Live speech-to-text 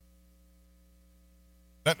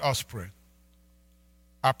Let us pray.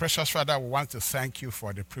 Our precious Father, we want to thank you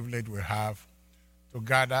for the privilege we have to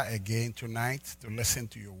gather again tonight to listen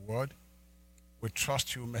to your word. We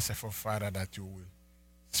trust you, merciful Father, that you will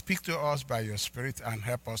speak to us by your Spirit and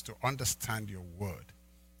help us to understand your word.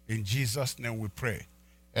 In Jesus' name we pray.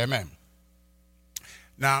 Amen.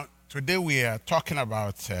 Now, today we are talking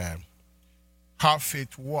about how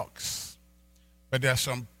faith works. But there are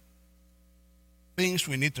some things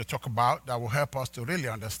we need to talk about that will help us to really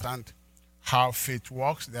understand how faith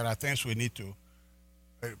works. There are things we need to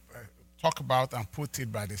talk about and put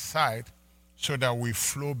it by the side so that we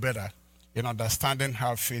flow better in understanding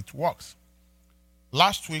how faith works.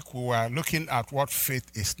 Last week, we were looking at what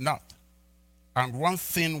faith is not. And one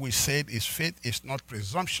thing we said is faith is not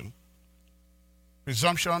presumption.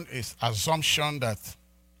 Presumption is assumption that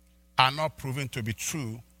are not proven to be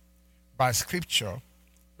true by Scripture,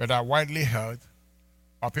 but are widely held,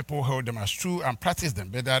 or people hold them as true and practice them,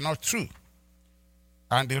 but they are not true.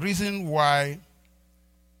 And the reason why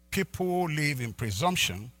people live in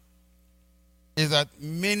presumption is that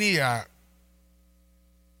many are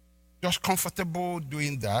just comfortable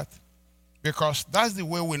doing that because that's the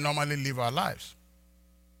way we normally live our lives.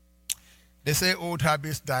 They say old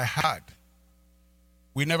habits die hard.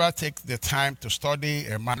 We never take the time to study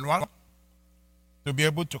a manual to be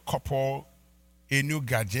able to couple a new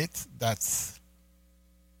gadget that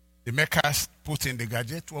the makers put in the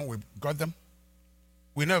gadget when we got them.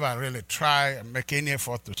 We never really try and make any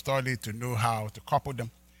effort to study to know how to couple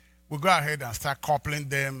them. We go ahead and start coupling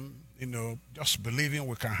them, just believing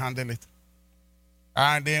we can handle it.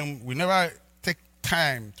 And then we never take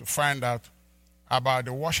time to find out about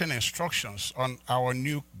the washing instructions on our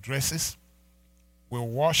new dresses. We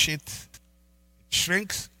wash it, it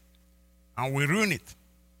shrinks, and we ruin it.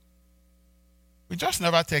 We just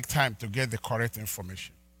never take time to get the correct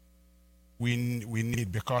information we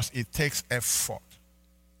need because it takes effort.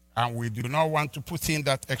 And we do not want to put in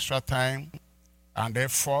that extra time and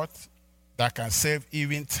effort that can save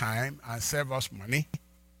even time and save us money,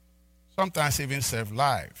 sometimes even save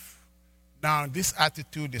life. Now, this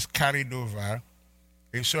attitude is carried over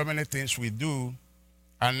in so many things we do,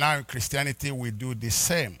 and now in Christianity we do the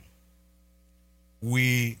same.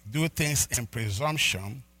 We do things in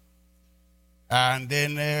presumption, and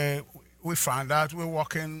then we find out we're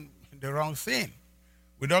walking the wrong thing.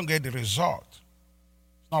 We don't get the result.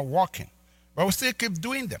 Not working. But we still keep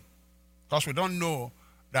doing them because we don't know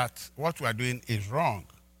that what we are doing is wrong.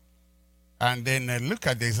 And then look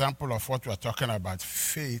at the example of what we are talking about,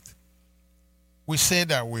 faith. We say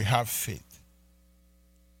that we have faith.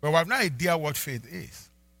 But we have no idea what faith is.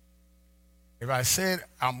 If I say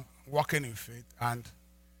I'm walking in faith and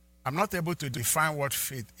I'm not able to define what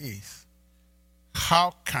faith is,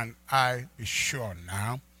 how can I be sure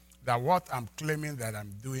now that what I'm claiming that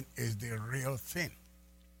I'm doing is the real thing?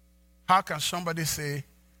 How can somebody say,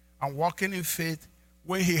 I'm walking in faith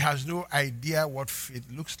when he has no idea what faith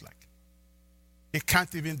looks like? He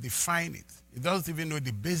can't even define it. He doesn't even know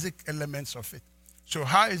the basic elements of it. So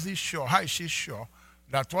how is he sure, how is she sure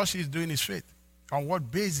that what she's doing is faith? On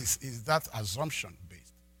what basis is that assumption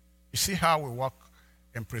based? You see how we walk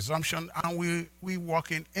in presumption and we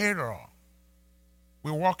walk in error.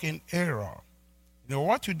 We walk in error.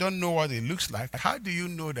 What you don't know what it looks like, how do you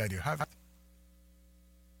know that you have it?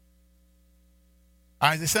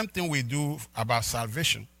 And it's the same thing we do about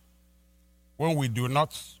salvation. When we do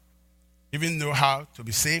not even know how to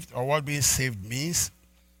be saved or what being saved means,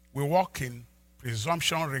 we walk in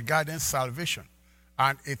presumption regarding salvation.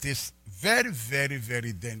 And it is very, very,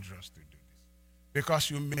 very dangerous to do this. Because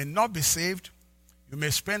you may not be saved, you may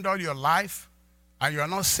spend all your life and you are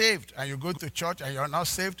not saved, and you go to church and you are not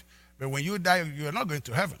saved, but when you die, you are not going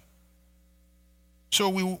to heaven. So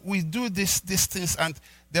we do these things, and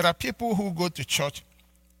there are people who go to church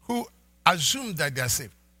who assume that they are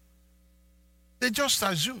saved. They just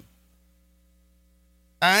assume.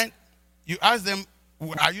 And you ask them,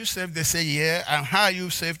 are you saved? They say, yeah. And how are you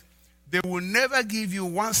saved? They will never give you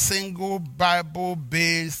one single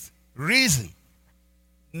Bible-based reason.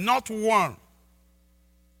 Not one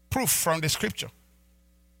proof from the Scripture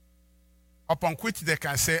upon which they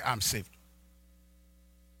can say, I'm saved.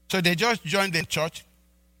 So they just join the church,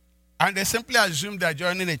 and they simply assume that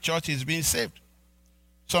joining the church is being saved.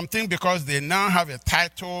 Something because they now have a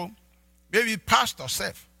title, maybe pastor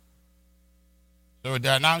self. So they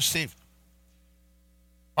are now saved.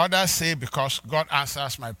 Others say because God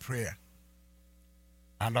answers my prayer.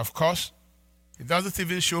 And of course, it doesn't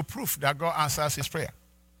even show proof that God answers his prayer.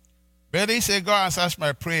 But they say God answers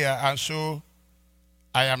my prayer, and so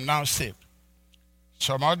I am now saved.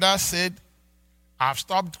 Some others said, I've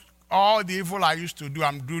stopped all the evil I used to do,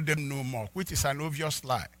 I'm doing them no more, which is an obvious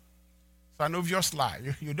lie. It's an obvious lie.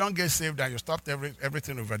 You don't get saved and you stop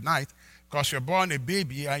everything overnight because you're born a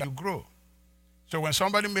baby and you grow. So when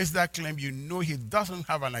somebody makes that claim, you know he doesn't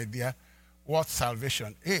have an idea what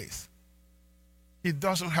salvation is. He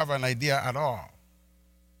doesn't have an idea at all.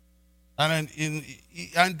 And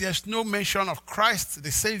there's no mention of Christ,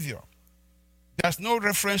 the Savior. There's no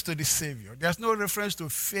reference to the Savior. There's no reference to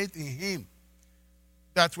faith in him.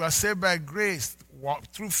 That we are saved by grace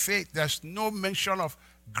through faith. There's no mention of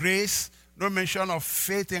grace, no mention of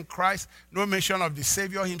faith in Christ, no mention of the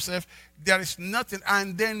Savior himself. There is nothing.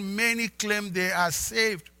 And then many claim they are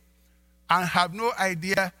saved and have no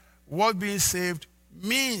idea what being saved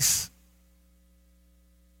means.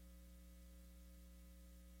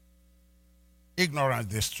 Ignorance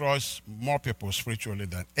destroys more people spiritually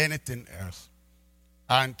than anything else.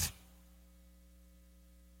 And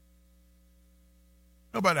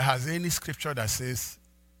nobody has any scripture that says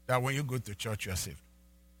that when you go to church, you are saved.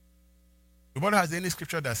 Nobody has any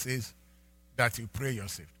scripture that says that you pray, you're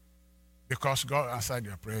saved. Because God answered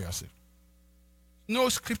your prayer, you're saved. No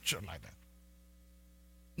scripture like that.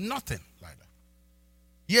 Nothing like that.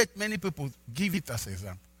 Yet many people give it as an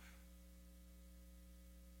example.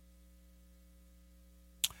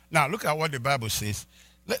 Now, look at what the Bible says.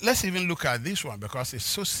 Let's even look at this one because it's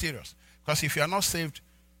so serious. Because if you are not saved,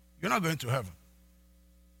 you're not going to heaven.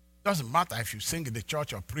 It doesn't matter if you sing in the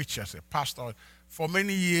church or preach as a pastor. For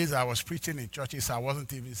many years, I was preaching in churches. I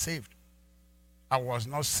wasn't even saved. I was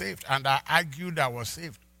not saved. And I argued I was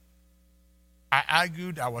saved.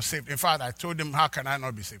 In fact, I told them, how can I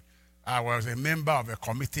not be saved? I was a member of a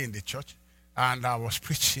committee in the church, and I was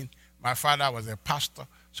preaching. My father was a pastor.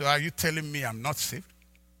 So are you telling me I'm not saved?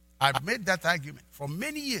 I made that argument for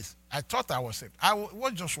many years. I thought I was saved. I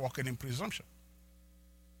was just walking in presumption.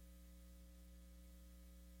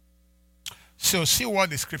 So see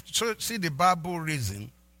what the scripture, so see the Bible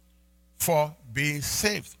reason for being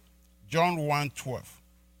saved. John 1:12.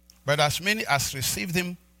 But as many as received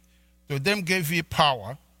him, to them gave he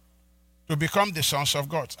power to become the sons of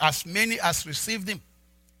God. As many as received him.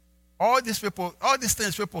 All these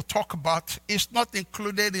things people talk about is not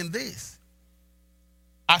included in this.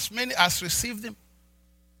 As many as received him,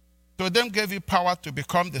 to them gave he power to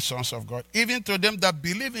become the sons of God, even to them that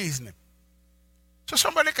believe in his name. So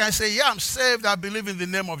somebody can say, yeah, I'm saved, I believe in the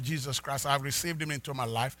name of Jesus Christ, I've received him into my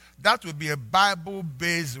life. That would be a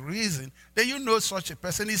Bible-based reason that you know such a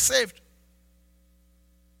person is saved.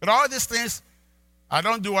 But all these things, I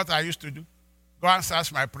don't do what I used to do. God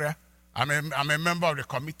answers my prayer. I'm a member of the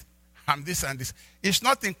committee. I'm this and this. It's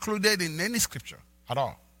not included in any scripture at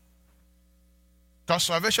all. Because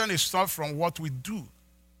salvation is not from what we do.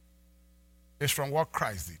 It's from what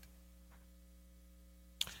Christ did.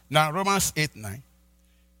 Now, Romans 8:9.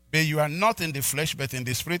 But you are not in the flesh, but in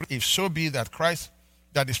the spirit, if so be that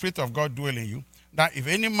the Spirit of God dwell in you. Now, if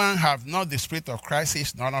any man have not the Spirit of Christ, he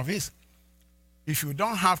is none of his. If you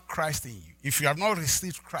don't have Christ in you, if you have not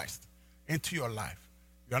received Christ into your life,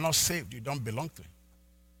 you are not saved, you don't belong to him.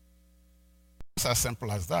 It's as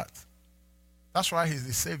simple as that. That's why he's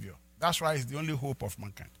the Savior. That's why he's the only hope of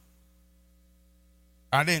mankind.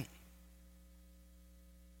 And then,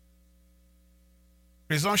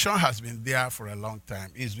 presumption has been there for a long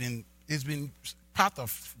time. It's been part of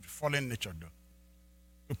fallen nature, though.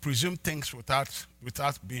 To presume things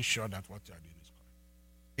without being sure that what you are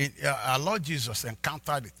doing is correct. Our Lord Jesus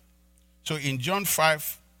encountered it. So in John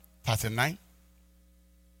 5:39,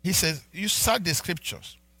 he says, you search the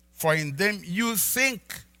scriptures, for in them you think.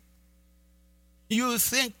 You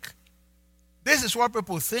think. This is what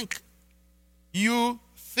people think. You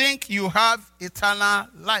think you have eternal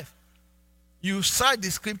life. You search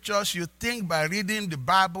the scriptures, you think by reading the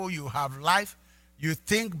Bible you have life. You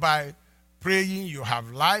think by praying you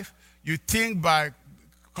have life. You think by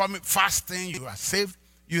fasting you are saved.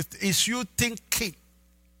 It's you thinking.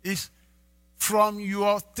 It's from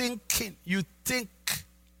your thinking. You think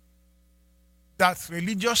that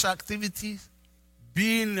religious activities,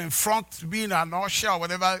 being in front, being an usher or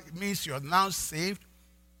whatever means you're now saved.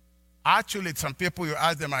 Actually, some people, you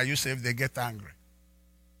ask them, are you saved? They get angry.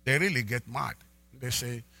 They really get mad. They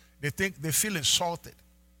feel insulted.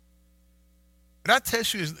 That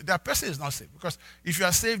tells you that person is not saved. Because if you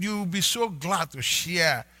are saved, you will be so glad to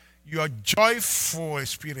share your joyful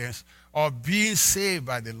experience of being saved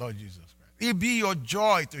by the Lord Jesus Christ. It will be your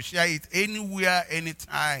joy to share it anywhere,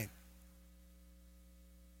 anytime.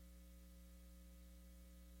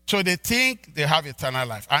 So they think they have eternal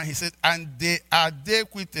life. And he said, and they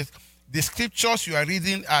which the scriptures you are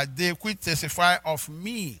reading are they which testify of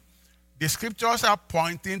me. The scriptures are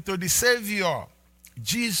pointing to the Savior,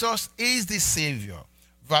 Jesus is the Savior.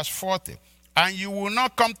 Verse 40. And you will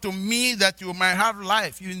not come to me that you might have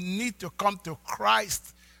life. You need to come to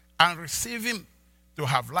Christ and receive him to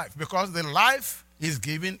have life, because the life he's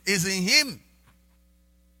giving is in him.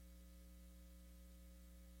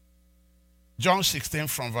 John 16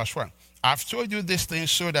 from verse 1. I've told you these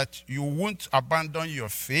things so that you won't abandon your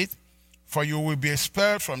faith, for you will be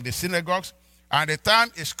expelled from the synagogues. And the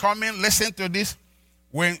time is coming, listen to this,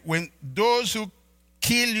 when those who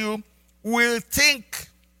kill you will think,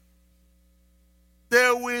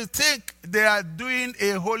 they are doing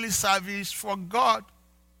a holy service for God.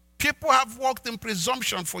 People have walked in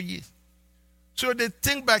presumption for years. So they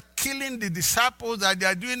think by killing the disciples that they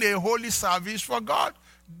are doing a holy service for God.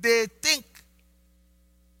 They think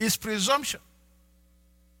it's presumption.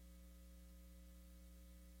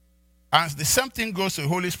 And the same thing goes to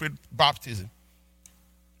Holy Spirit baptism.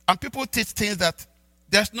 And people teach things that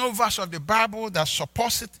there's no verse of the Bible that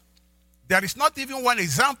supports it. There is not even one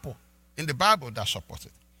example in the Bible that supports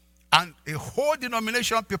it. And a whole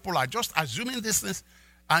denomination of people are just assuming these things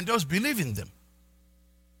and just believing them.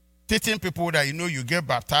 Teaching people that, you get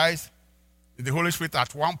baptized in the Holy Spirit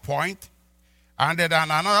at one point, and then at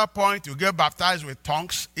another point you get baptized with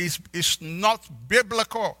tongues. It's not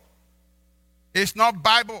biblical. It's not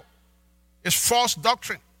Bible. It's false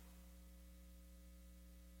doctrine.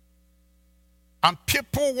 And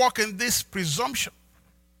people walk in this presumption.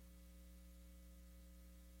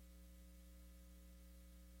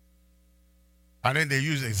 And then they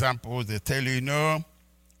use examples. They tell you,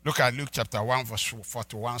 look at Luke chapter 1, verse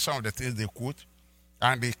 41, some of the things they quote.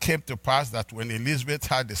 And it came to pass that when Elizabeth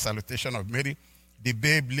had the salutation of Mary, the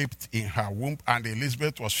babe leaped in her womb, and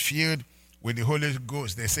Elizabeth was filled with the Holy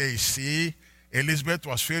Ghost. They say, see, Elizabeth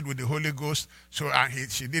was filled with the Holy Ghost,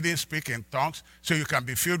 she didn't speak in tongues, so you can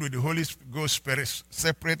be filled with the Holy Ghost Spirit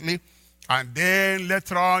separately, and then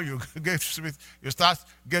later on you get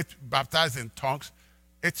baptized in tongues.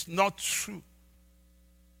 It's not true.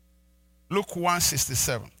 Luke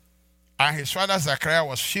 1:67. And his father Zechariah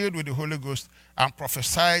was filled with the Holy Ghost and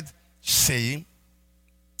prophesied, saying.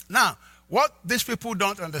 Now, what these people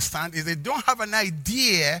don't understand is they don't have an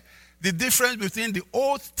idea the difference between the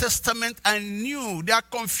Old Testament and New. They are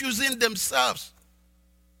confusing themselves.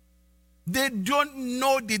 They don't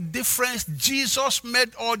know the difference. Jesus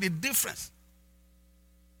made all the difference.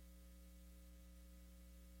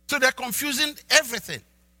 So they're confusing everything.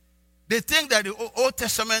 They think that the Old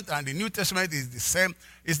Testament and the New Testament is the same.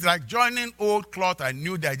 It's like joining old cloth and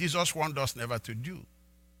new that Jesus warned us never to do.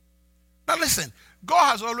 Now listen,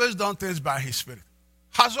 God has always done things by his Spirit.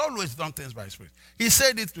 Has always done things by his Spirit. He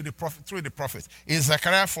said it to the prophet through the prophet in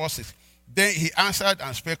Zechariah 4:6. Then he answered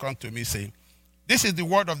and spake unto me, saying, this is the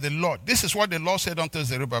word of the Lord. This is what the Lord said unto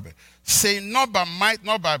Zerubbabel. Saying, not by might,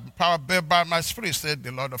 not by power, but by my Spirit, said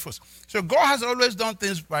the Lord of hosts. So God has always done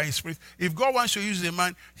things by his Spirit. If God wants to use a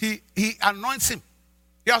man, he anoints him.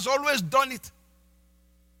 He has always done it.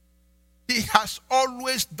 He has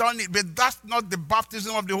always done it. But that's not the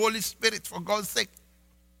baptism of the Holy Spirit, for God's sake.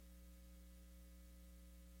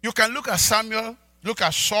 You can look at Samuel, look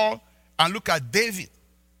at Saul, and look at David.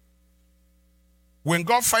 When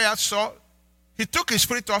God fired Saul, he took his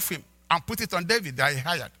spirit off him and put it on David that he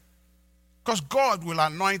hired. Because God will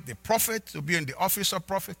anoint the prophet to be in the office of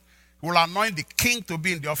prophet. He will anoint the king to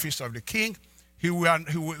be in the office of the king. He will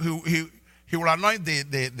anoint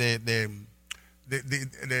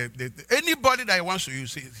anybody that he wants to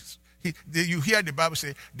use. You hear the Bible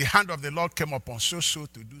say, the hand of the Lord came upon so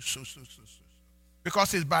to do so.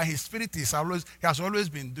 Because it's by his Spirit he has always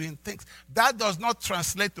been doing things. That does not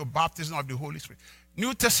translate to baptism of the Holy Spirit.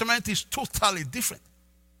 New Testament is totally different.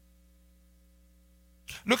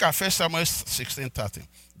 Look at 1 Samuel 16:13.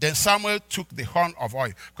 Then Samuel took the horn of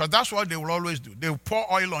oil. Because that's what they will always do. They will pour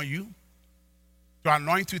oil on you to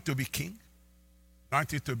anoint you to be king,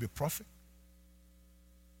 anoint you to be prophet.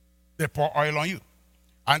 They pour oil on you.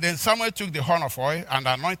 And then Samuel took the horn of oil and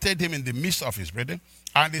anointed him in the midst of his brethren.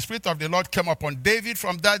 And the Spirit of the Lord came upon David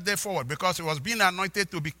from that day forward, because he was being anointed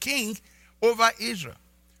to be king over Israel.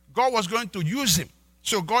 God was going to use him.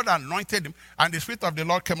 So God anointed him, and the Spirit of the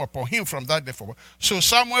Lord came upon him from that day forward. So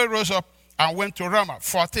Samuel rose up and went to Ramah,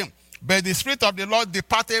 14. But the Spirit of the Lord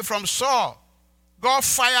departed from Saul. God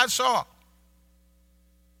fired Saul.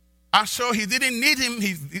 And so he didn't need him.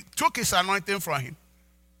 He took his anointing from him.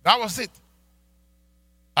 That was it.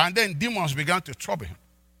 And then demons began to trouble him.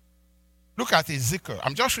 Look at Ezekiel.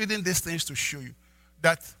 I'm just reading these things to show you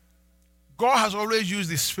that God has always used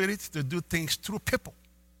the Spirit to do things through people.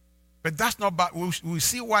 But that's not we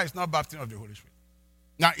see why it's not baptism of the Holy Spirit.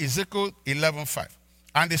 Now, Ezekiel 11:5.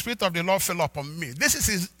 And the Spirit of the Lord fell upon me. This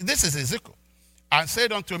is Ezekiel. and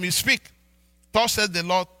said unto me, Speak. Thus said the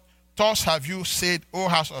Lord, thus have you said, O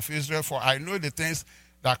house of Israel, for I know the things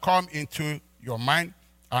that come into your mind,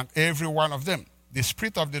 and every one of them. The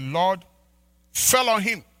Spirit of the Lord fell on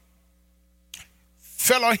him.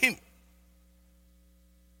 Fell on him.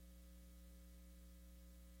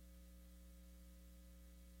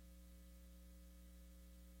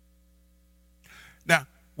 Now,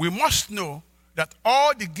 we must know that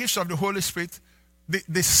all the gifts of the Holy Spirit,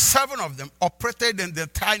 the 7 of them, operated in the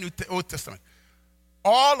entire Old Testament.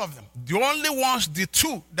 All of them. The only ones, the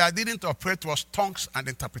 2 that didn't operate was tongues and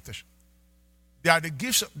interpretation. They are the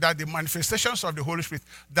gifts, that the manifestations of the Holy Spirit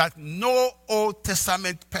that no Old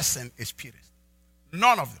Testament person experienced.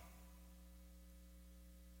 None of them.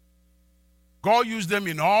 God used them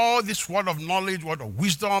in all this word of knowledge, word of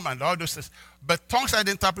wisdom, and all those things. But tongues and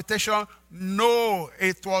interpretation, no,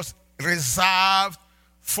 it was reserved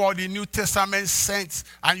for the New Testament saints.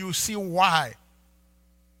 And you see why.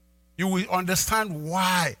 You will understand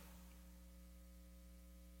why.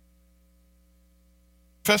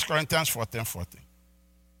 1 Corinthians 14:14.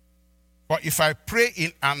 For if I pray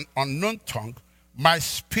in an unknown tongue, my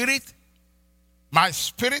spirit, by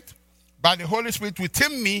the Holy Spirit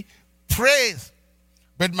within me, prays,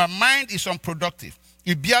 but my mind is unproductive.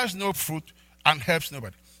 It bears no fruit and helps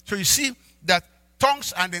nobody. So you see that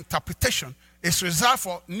tongues and interpretation is reserved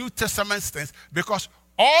for New Testament saints, because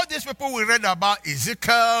all these people we read about,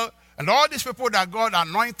 Ezekiel, and all these people that God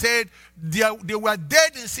anointed, they were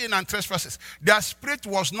dead in sin and trespasses. Their spirit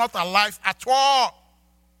was not alive at all.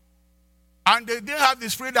 And they didn't have the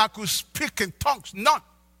spirit that could speak in tongues. None.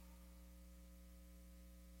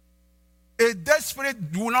 A dead spirit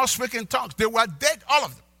will not speak in tongues. They were dead, all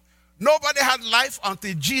of them. Nobody had life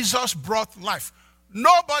until Jesus brought life.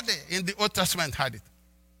 Nobody in the Old Testament had it.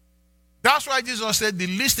 That's why Jesus said the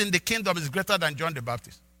least in the kingdom is greater than John the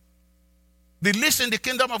Baptist. The least in the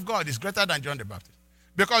kingdom of God is greater than John the Baptist.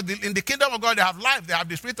 Because in the kingdom of God, they have life, they have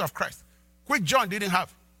the Spirit of Christ, which John didn't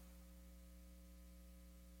have.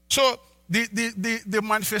 So the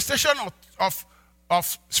manifestation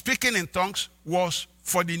of speaking in tongues was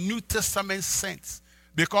for the New Testament saints,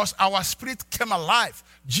 because our spirit came alive.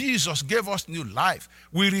 Jesus gave us new life.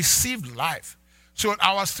 We received life. So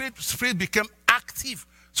our spirit became active.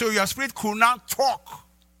 So your spirit could now talk.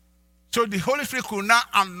 So the Holy Spirit could now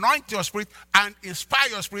anoint your spirit and inspire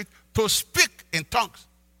your spirit to speak in tongues.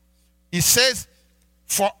 It says,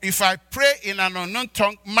 for if I pray in an unknown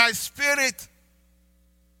tongue, my spirit,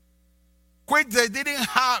 which they didn't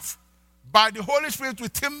have, by the Holy Spirit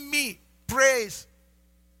within me, prays.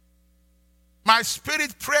 My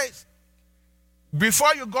spirit prays.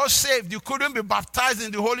 Before you got saved, you couldn't be baptized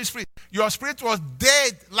in the Holy Spirit. Your spirit was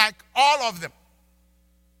dead like all of them.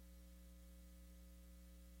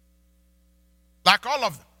 Like all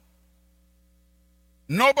of them.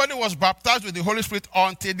 Nobody was baptized with the Holy Spirit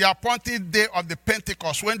until the appointed day of the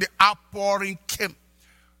Pentecost, when the outpouring came.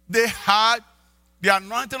 They had the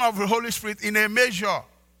anointing of the Holy Spirit in a measure.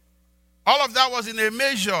 All of that was in a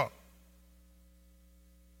measure.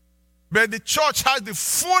 But the church has the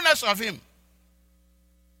fullness of him.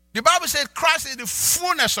 The Bible says Christ is the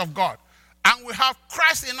fullness of God. And we have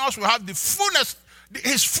Christ in us, we have the fullness,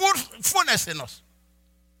 his fullness in us.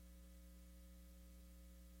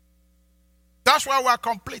 That's why we are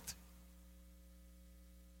complete.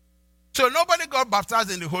 So nobody got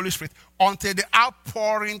baptized in the Holy Spirit until the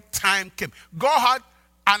outpouring time came. God had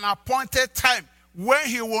an appointed time when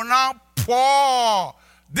he will now pour.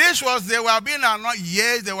 This was, they were being anointed.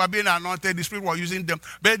 Yes, they were being anointed. The Spirit was using them.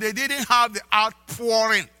 But they didn't have the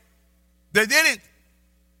outpouring. They didn't.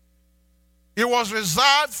 It was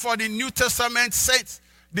reserved for the New Testament saints,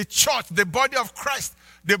 the church, the body of Christ,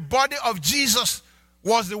 the body of Jesus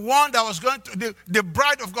was the one that was going to, the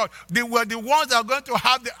bride of God. They were the ones that were going to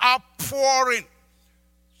have the outpouring.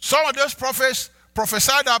 Some of those prophets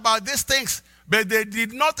prophesied about these things, but they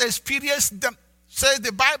did not experience them, says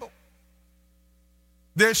the Bible.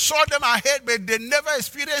 They saw them ahead, but they never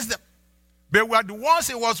experienced them. But we were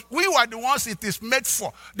the ones it is made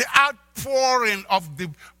for. The outpouring of the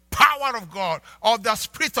power of God, of the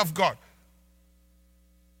Spirit of God.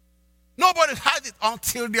 Nobody had it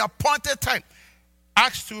until the appointed time.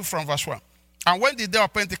 Acts 2 from verse 1. And when the day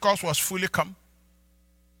of Pentecost was fully come,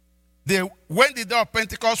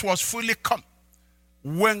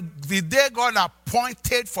 when the day God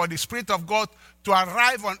appointed for the Spirit of God to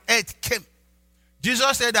arrive on earth came,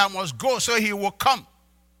 Jesus said, I must go, so he will come.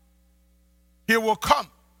 He will come.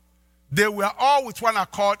 They were all with one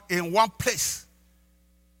accord in one place.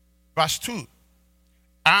 Verse 2.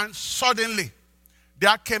 And suddenly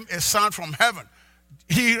there came a sound from heaven.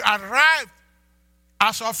 He arrived,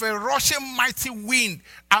 as of a rushing mighty wind,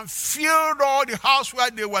 and filled all the house where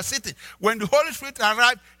they were sitting. When the Holy Spirit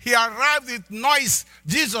arrived, he arrived with noise.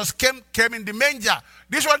 Jesus came in the manger.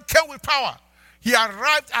 This one came with power. He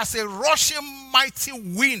arrived as a rushing mighty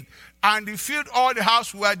wind, and he filled all the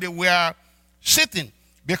house where they were sitting,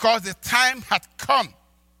 because the time had come.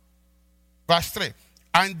 Verse 3.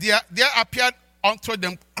 And there appeared unto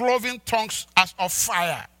them cloven tongues as of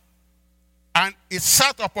fire, and it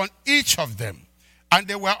sat upon each of them. And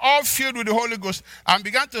they were all filled with the Holy Ghost, and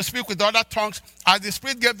began to speak with other tongues as the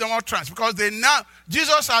Spirit gave them utterance. Because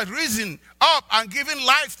Jesus had risen up and given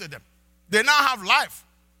life to them. They now have life.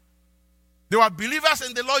 They were believers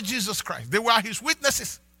in the Lord Jesus Christ. They were his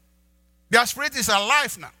witnesses. Their spirit is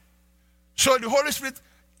alive now. So the Holy Spirit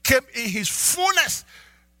came in his fullness.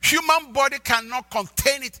 Human body cannot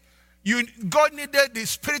contain it. God needed the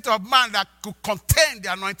spirit of man that could contain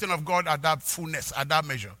the anointing of God at that fullness, at that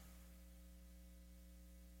measure.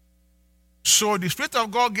 So the Spirit of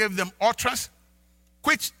God gave them utterance,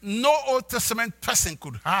 which no Old Testament person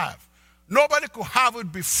could have. Nobody could have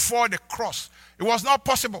it before the cross. It was not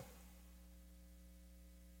possible.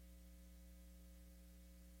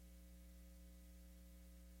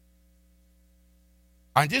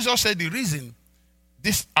 And Jesus said the reason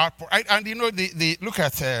this outpouring, and you know, look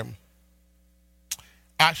at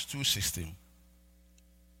Acts 2:16,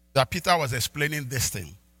 that Peter was explaining this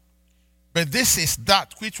thing. But this is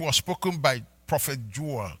that which was spoken by prophet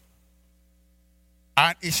Joel.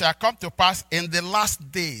 And it shall come to pass in the last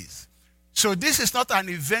days. So this is not an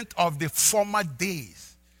event of the former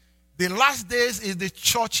days. The last days is the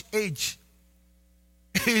church age.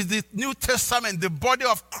 It is the New Testament, the body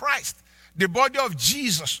of Christ, the body of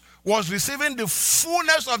Jesus was receiving the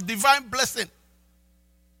fullness of divine blessing.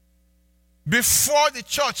 Before the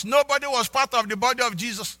church, nobody was part of the body of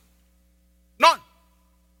Jesus. None.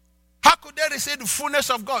 How could they receive the fullness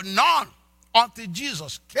of God? None. Until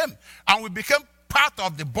Jesus came and we became part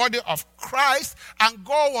of the body of Christ, and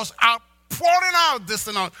God was pouring out this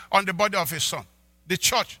thing on the body of his son, the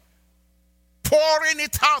church. Pouring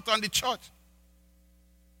it out on the church.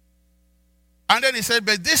 And then he said,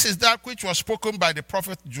 but this is that which was spoken by the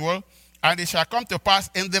prophet Joel, and it shall come to pass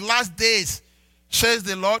in the last days, says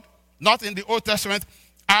the Lord, not in the Old Testament,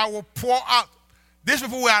 I will pour out. These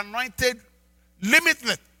people were anointed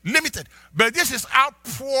limited. But this is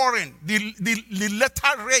outpouring, the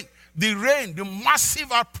latter rain, the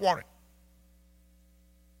massive outpouring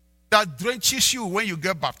that drenches you when you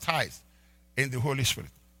get baptized in the Holy Spirit.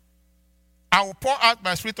 I will pour out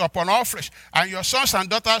my spirit upon all flesh, and your sons and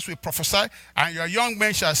daughters will prophesy, and your young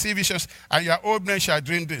men shall see visions, and your old men shall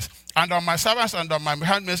dream dreams. And on my servants and on my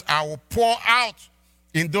handmaids I will pour out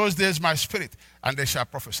in those days my spirit, and they shall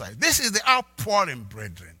prophesy. This is the outpouring,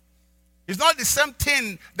 brethren. It's not the same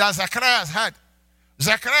thing that Zacharias had.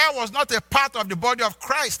 Zachariah was not a part of the body of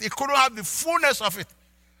Christ. He couldn't have the fullness of it.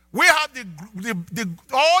 We have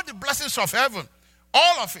all the blessings of heaven,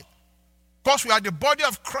 all of it. Because we are the body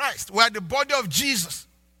of Christ. We are the body of Jesus.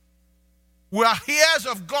 We are heirs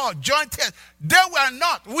of God, joint heirs. They were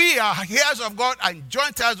not. We are heirs of God and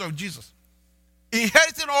joint heirs of Jesus.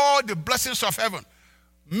 Inheriting all the blessings of heaven.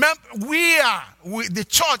 The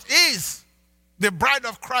church is the bride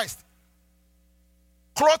of Christ.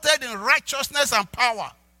 Clothed in righteousness and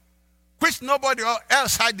power, which nobody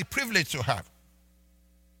else had the privilege to have.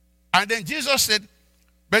 And then Jesus said,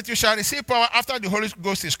 but you shall receive power after the Holy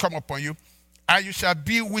Ghost is come upon you, and you shall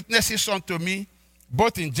be witnesses unto me,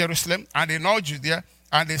 both in Jerusalem and in all Judea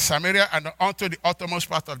and in Samaria and unto the uttermost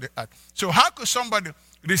part of the earth. So how could somebody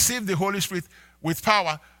receive the Holy Spirit with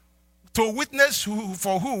power to witness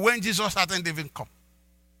for who when Jesus hadn't even come?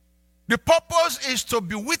 The purpose is to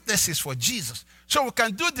be witnesses for Jesus. So we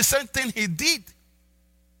can do the same thing he did.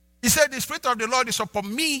 He said, the Spirit of the Lord is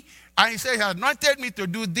upon me. And he said, he has anointed me to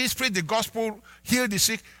do this, preach the gospel, heal the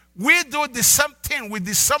sick. We do the same thing with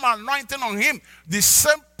the same anointing on him. The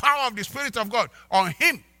same power of the Spirit of God on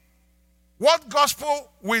him. What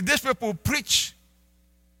gospel will these people preach?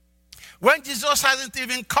 When Jesus hasn't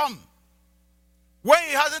even come. When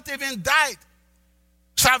he hasn't even died.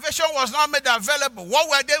 Salvation was not made available. What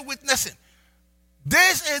were they witnessing?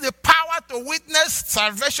 This is the power to witness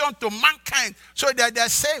salvation to mankind so that they're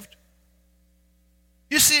saved.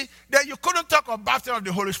 You see, that you couldn't talk about baptism of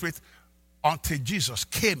the Holy Spirit until Jesus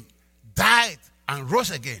came, died, and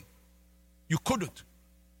rose again. You couldn't.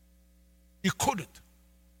 You couldn't.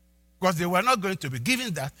 Because they were not going to be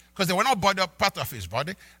given that, because they were not part of his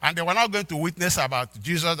body, and they were not going to witness about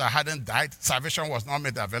Jesus that hadn't died. Salvation was not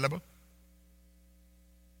made available.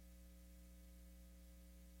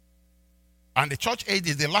 And the church age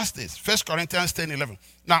is the last days. 1 Corinthians 10:11.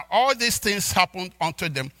 Now, all these things happened unto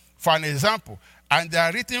them for an example, and they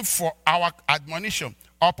are written for our admonition,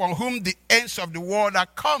 upon whom the ends of the world are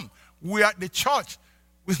come. We are the church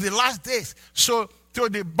with the last days. So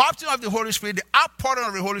the baptism of the Holy Spirit, the outpouring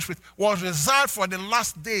of the Holy Spirit, was reserved for the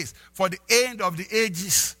last days, for the end of the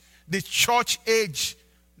ages, the church age,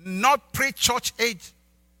 not pre-church age.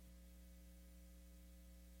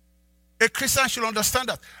 A Christian should understand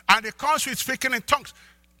that. And it comes with speaking in tongues.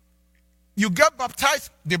 You get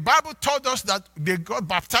baptized. The Bible told us that they got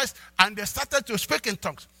baptized and they started to speak in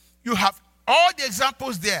tongues. You have all the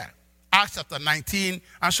examples there. Acts chapter 19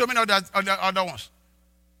 and so many other ones.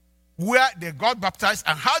 Where they got baptized.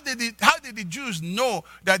 And how did the Jews know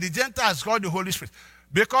that the Gentiles got the Holy Spirit?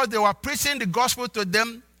 Because they were preaching the gospel to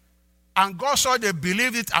them, and God saw they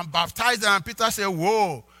believed it and baptized them. And Peter said,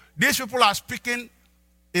 whoa, these people are speaking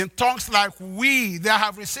in tongues like we. They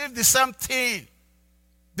have received the same thing.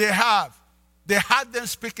 They had them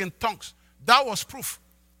speak in tongues. That was proof.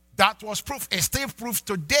 That was proof. It's still proof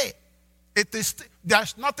today.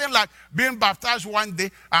 There's nothing like being baptized one day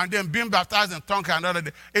and then being baptized in tongues another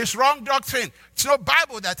day. It's wrong doctrine. It's no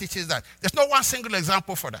Bible that teaches that. There's no one single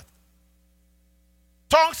example for that.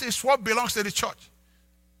 Tongues is what belongs to the church.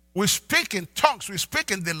 We speak in tongues. We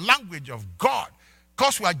speak in the language of God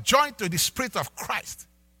because we are joined to the Spirit of Christ.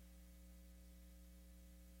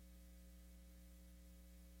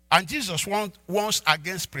 And Jesus warns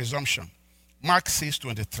against presumption. Mark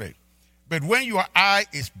 6:23. But when your eye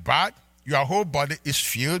is bad, your whole body is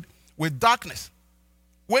filled with darkness.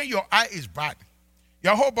 When your eye is bad,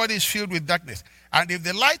 your whole body is filled with darkness. And if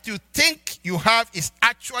the light you think you have is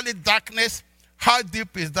actually darkness, how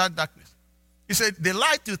deep is that darkness? He said, the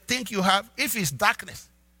light you think you have, if it's darkness,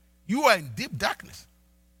 you are in deep darkness.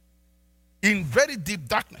 In very deep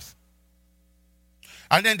darkness.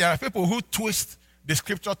 And then there are people who twist the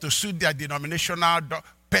scripture to suit their denominational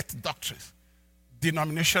pet doctrines.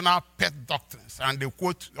 Denominational pet doctrines. And they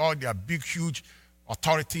quote all their big, huge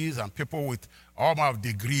authorities and people with all manner of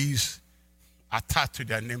degrees attached to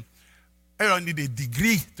their name. You don't need a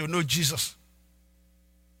degree to know Jesus.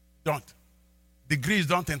 Don't. Degrees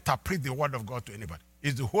don't interpret the word of God to anybody.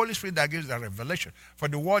 It's the Holy Spirit that gives the revelation. For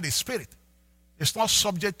the word is spirit. It's not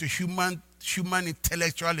subject to human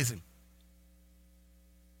intellectualism.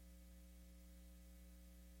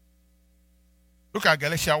 Look at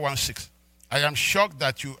Galatians 1:6. I am shocked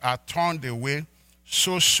that you are turned away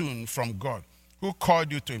so soon from God, who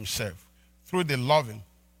called you to himself through the loving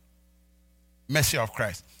mercy of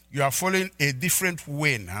Christ. You are following a different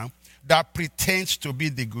way now that pretends to be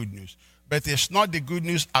the good news. But it's not the good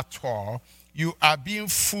news at all. You are being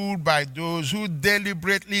fooled by those who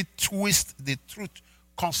deliberately twist the truth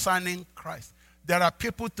concerning Christ. There are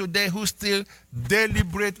people today who still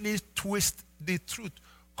deliberately twist the truth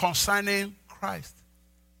concerning Christ,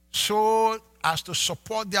 so as to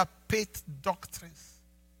support their pet doctrines,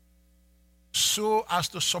 so as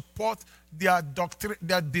to support their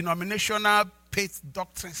denominational pet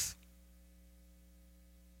doctrines.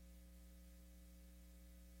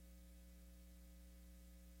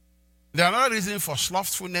 The another reason for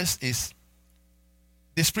slothfulness is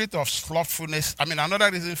the spirit of slothfulness.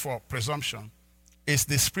 Another reason for presumption is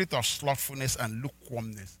the spirit of slothfulness and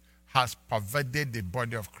lukewarmness has pervaded the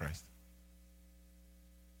body of Christ.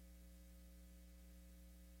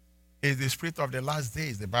 It's the spirit of the last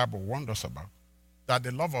days the Bible warned us about, that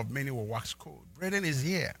the love of many will wax cold. Brethren, is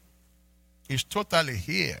here. It's totally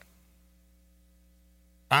here.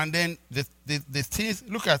 And then the things,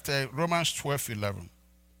 look at Romans 12:11.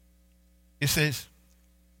 It says,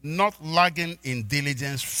 not lagging in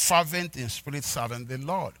diligence, fervent in spirit, serving the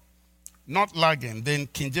Lord. Not lagging. Then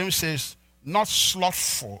King James says, not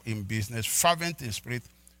slothful in business, fervent in spirit,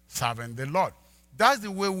 serving the Lord. That's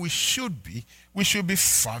the way we should be. We should be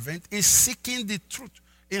fervent in seeking the truth,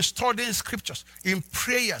 in studying scriptures, in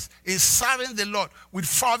prayers, in serving the Lord with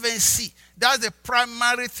fervency. That's the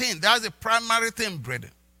primary thing. That's the primary thing,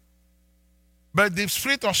 brethren. But the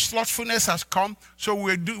spirit of slothfulness has come, so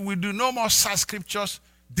we do no more search scriptures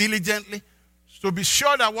diligently to be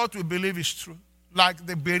sure that what we believe is true, like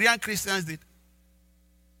the Berean Christians did.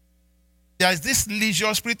 There is this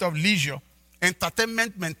leisure, spirit of leisure,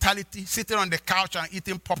 entertainment mentality, sitting on the couch and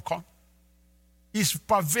eating popcorn. It's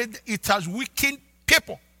pervaded. It has weakened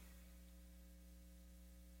people.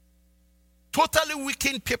 Totally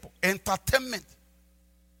weakened people. Entertainment.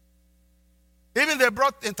 Even they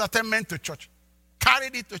brought entertainment to church.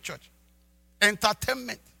 Carried it to church.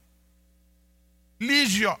 Entertainment.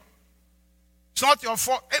 Leisure. It's not your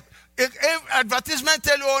fault. If advertisement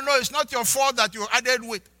tell you, oh no, it's not your fault that you added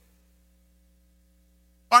weight.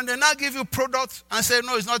 And they now give you products and say,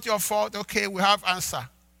 no, it's not your fault. Okay, we have answer.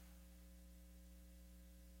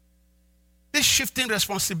 This shifting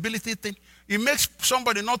responsibility thing, it makes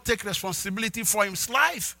somebody not take responsibility for his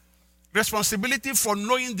life. Responsibility for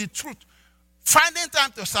knowing the truth. Finding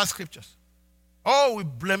time to start scriptures. Oh, we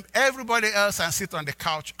blame everybody else and sit on the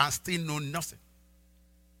couch and still know nothing.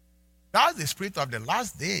 That's the spirit of the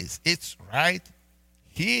last days. It's right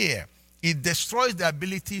here. It destroys the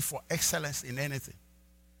ability for excellence in anything.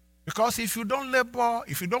 Because if you don't labor,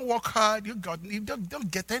 if you don't work hard, you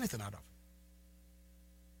don't get anything out of it.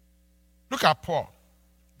 Look at Paul,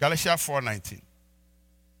 Galatians 4:19.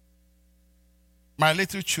 My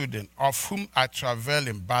little children, of whom I travail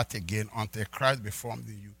in birth again until Christ be formed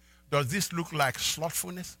in you. Does this look like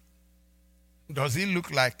slothfulness? Does it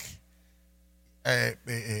look like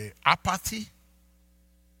apathy?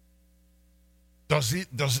 Does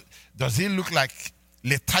it look like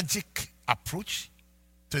lethargic approach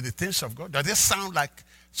to the things of God? Does it sound like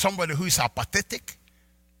somebody who is apathetic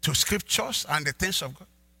to scriptures and the things of God?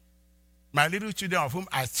 My little children, of whom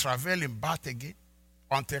I travail in birth again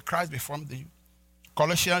until Christ be formed in you.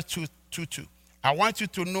 Colossians 2:2. I want you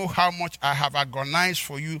to know how much I have agonized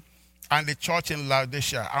for you and the church in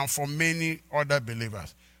Laodicea and for many other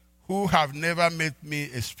believers who have never met me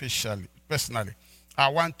personally. I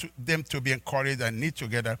want them to be encouraged and knit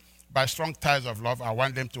together by strong ties of love. I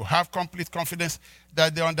want them to have complete confidence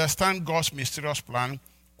that they understand God's mysterious plan,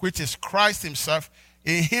 which is Christ himself.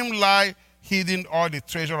 In him lie hidden all the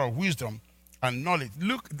treasure of wisdom and knowledge.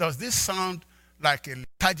 Look, does this sound like a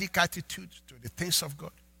lethargic attitude to the things of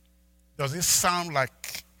God? Does it sound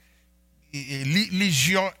like a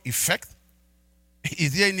leisure effect?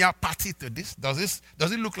 Is there any apathy to this? Does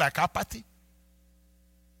it look like apathy?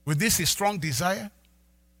 With this a strong desire?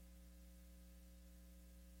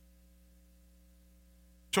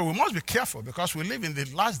 So we must be careful because we live in the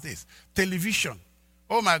last days. Television.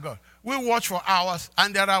 Oh my God. We watch for hours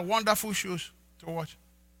and there are wonderful shows to watch.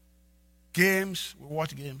 Games, we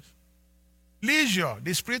watch games. Leisure,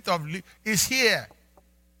 the spirit of is here.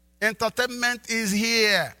 Entertainment is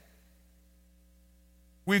here.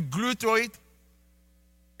 We glue to it.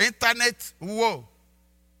 Internet, whoa.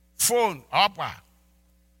 Phone, upper.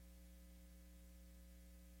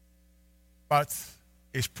 But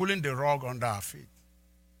it's pulling the rug under our feet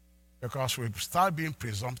because we start being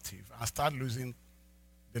presumptive and start losing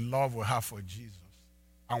the love we have for Jesus.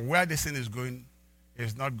 And where this thing is going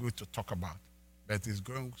is not good to talk about, but it's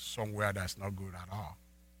going somewhere that's not good at all.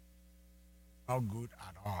 Not good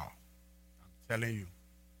at all. I'm telling you,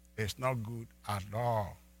 it's not good at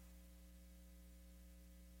all.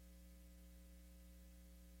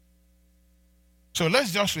 So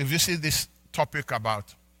let's just revisit this topic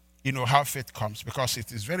about, how faith comes, because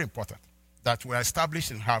it is very important that we are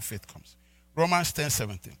established in how faith comes. Romans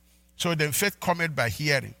 10:17. So then faith cometh by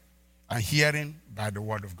hearing, and hearing by the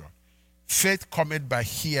word of God. Faith cometh by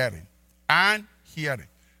hearing and hearing.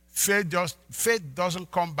 Faith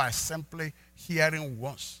doesn't come by simply hearing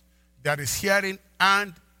once. There is hearing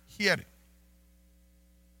and hearing.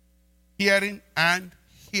 Hearing and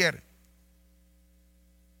hearing.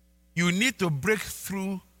 You need to break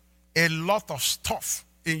through a lot of stuff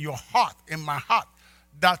in your heart, in my heart,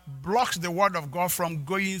 that blocks the word of God from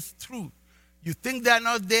going through. You think they're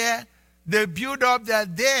not there? They build up, they're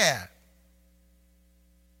there.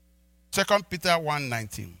 2 Peter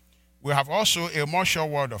 1:19. We have also a more sure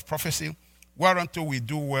word of prophecy, whereunto we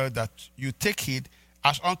do well that you take heed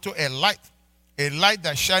as unto a light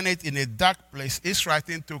that shineth in a dark place. Is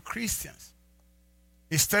writing to Christians.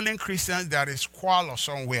 He's telling Christians there is squalor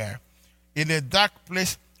somewhere in a dark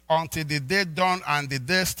place until the day dawn and the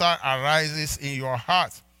day star arises in your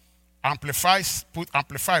heart. Amplify,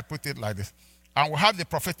 put it like this. And we have the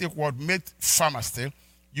prophetic word made firmer still.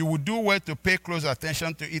 You will do well to pay close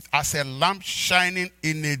attention to it as a lamp shining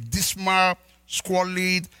in a dismal,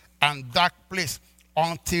 squalid, and dark place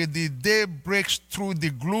until the day breaks through the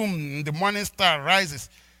gloom, the morning star rises,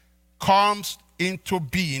 comes into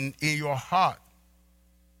being in your heart.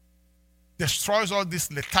 Destroys all this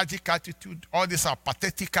lethargic attitude, all this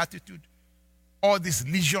apathetic attitude, all this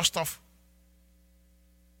leisure stuff.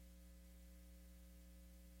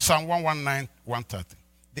 Psalm 119, 130.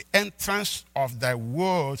 The entrance of thy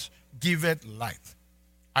words giveth light,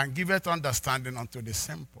 and giveth understanding unto the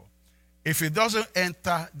simple. If it doesn't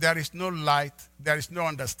enter, there is no light, there is no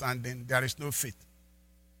understanding, there is no faith.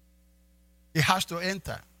 It has to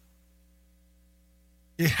enter.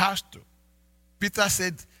 It has to. Peter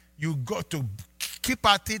said, you got to keep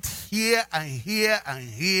at it here and here and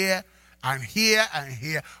here and here and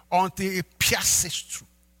here until it pierces through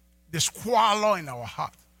the squalor in our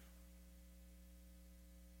heart.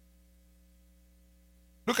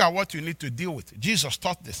 Look at what you need to deal with. Jesus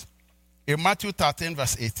taught this. In Matthew 13,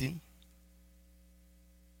 verse 18.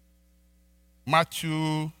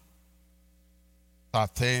 Matthew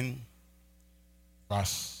 13,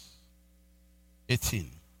 verse 18.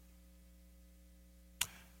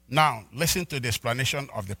 Now, listen to the explanation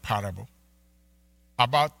of the parable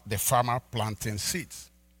about the farmer planting seeds.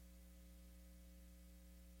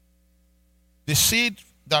 The seed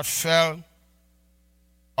that fell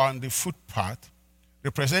on the footpath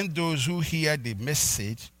represent those who hear the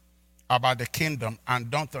message about the kingdom and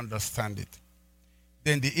don't understand it.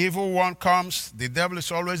 Then the evil one comes, the devil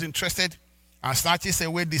is always interested, and snatches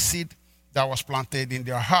away the seed that was planted in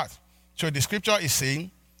their heart. So the scripture is saying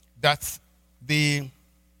that the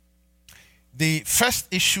first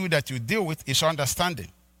issue that you deal with is understanding.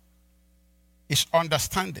 It's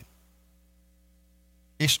understanding.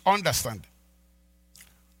 It's understanding.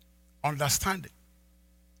 Understanding.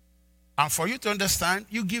 And for you to understand,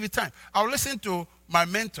 you give it time. I will listen to my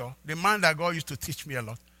mentor, the man that God used to teach me a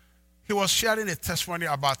lot. He was sharing a testimony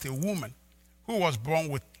about a woman who was born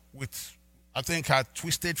with I think, had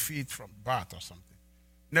twisted feet from birth or something.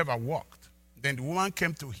 Never walked. Then the woman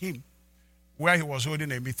came to him where he was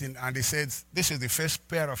holding a meeting, and he said, this is the first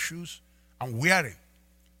pair of shoes I'm wearing.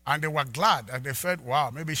 And they were glad, and they felt,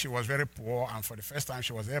 wow, maybe she was very poor, and for the first time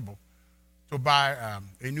she was able to buy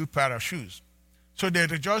a new pair of shoes. So they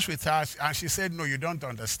rejoiced with her, and she said, no, you don't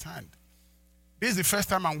understand. This is the first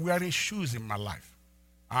time I'm wearing shoes in my life.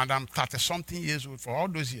 And I'm 30-something years old for all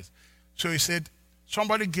those years. So he said,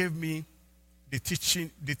 somebody gave me the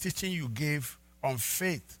teaching you gave on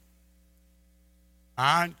faith.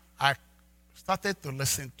 And I started to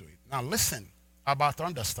listen to it. Now listen about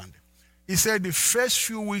understanding. He said the first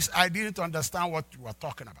few weeks I didn't understand what you were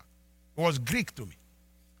talking about. It was Greek to me.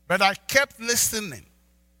 But I kept listening.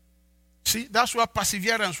 See, that's where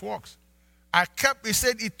perseverance works. He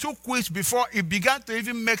said it took weeks before it began to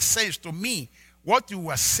even make sense to me what you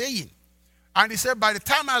were saying. And he said by the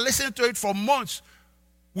time I listened to it for months,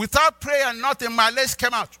 without prayer, nothing, my legs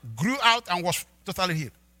came out, grew out, and was totally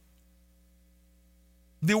healed.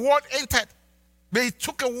 The word entered, but it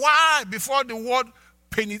took a while before the word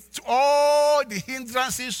penetrated all the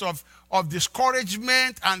hindrances of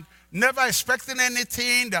discouragement and never expecting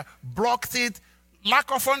anything that blocked it,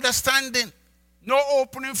 lack of understanding, no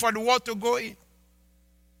opening for the word to go in.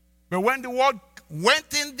 But when the word went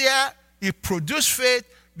in there, it produced faith,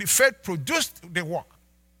 the faith produced the work.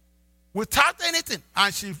 Without anything.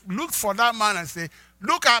 And she looked for that man and said,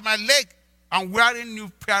 look at my leg. I'm wearing a new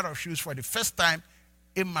pair of shoes for the first time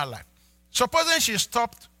in my life. Supposing she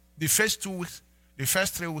stopped the first 2 weeks, the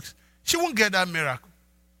first 3 weeks, she won't get that miracle.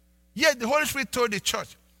 Yet the Holy Spirit told the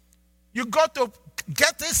church, you got to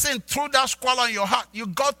get this in through that squalor in your heart. You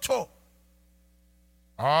got to.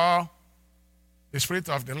 Oh, the spirit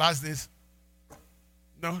of the last days.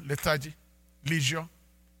 No, lethargy, leisure,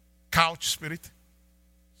 couch spirit,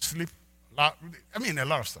 sleep. A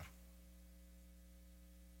lot of stuff.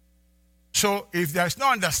 So if there's no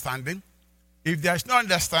understanding,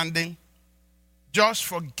 just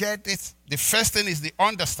forget it. The first thing is the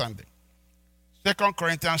understanding. 2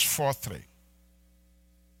 Corinthians 4:3.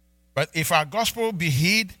 But if our gospel be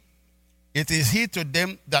hid, it is hid to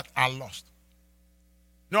them that are lost.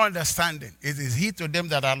 No understanding. It is hid to them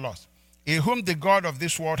that are lost, in whom the God of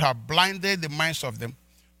this world hath blinded the minds of them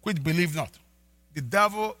which believe not. The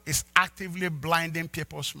devil is actively blinding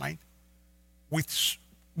people's mind with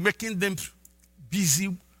making them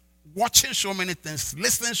busy, watching so many things,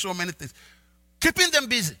 listening so many things, keeping them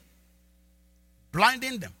busy,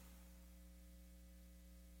 blinding them.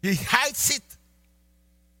 He hides it.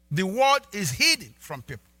 The word is hidden from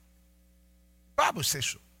people. The Bible says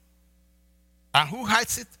so. And who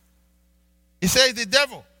hides it? He says the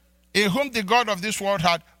devil, in whom the God of this world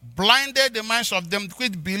had blinded the minds of them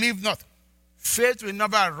which believe not. Faith will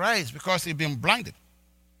never arise because they've been blinded.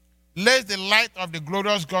 Lest the light of the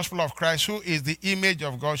glorious gospel of Christ, who is the image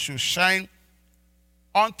of God, should shine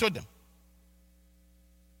unto them.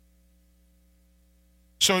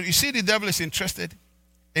 So you see, the devil is interested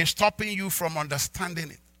in stopping you from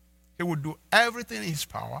understanding it. He will do everything in his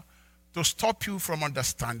power to stop you from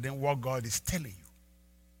understanding what God is telling you.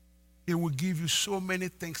 He will give you so many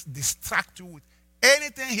things, distract you with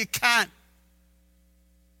anything he can,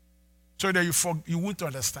 so that you won't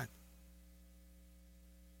understand.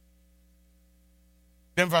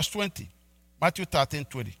 Then verse 20, Matthew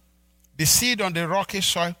 13:20. The seed on the rocky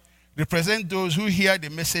soil represent those who hear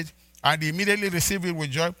the message and immediately receive it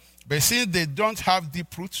with joy. But since they don't have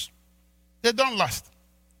deep roots, they don't last.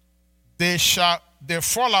 They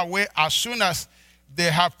fall away as soon as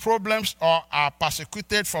they have problems or are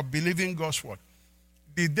persecuted for believing God's word.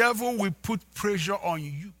 the devil will put pressure on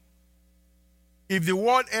you. If the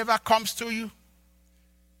word ever comes to you,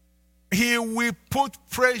 he will put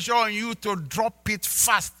pressure on you to drop it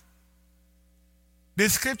fast. The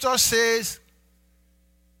scripture says,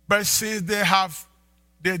 but since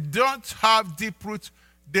they don't have deep roots,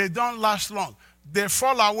 they don't last long. They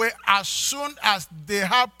fall away as soon as they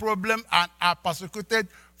have problem and are persecuted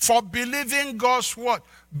for believing God's word.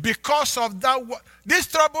 Because of that word. This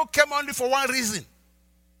trouble came only for one reason.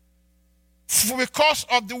 Because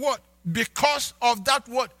of the word. Because of that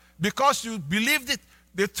word. Because you believed it.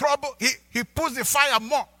 The trouble, he puts the fire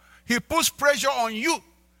more. He puts pressure on you.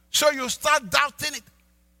 So you start doubting it.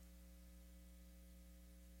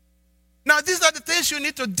 Now, these are the things you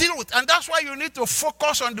need to deal with. And that's why you need to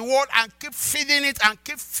focus on the word and keep feeding it and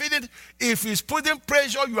keep feeding it. If he's putting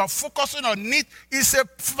pressure, you are focusing on it. It's a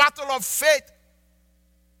battle of faith.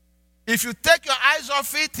 If you take your eyes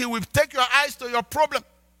off it, he will take your eyes to your problem.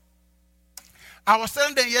 I was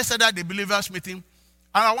telling them yesterday at the believers meeting,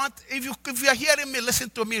 and I want, if you are hearing me, listen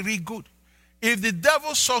to me real good. If the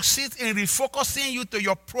devil succeeds in refocusing you to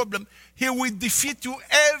your problem, he will defeat you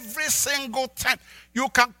every single time. You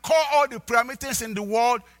can call all the prayer meetings in the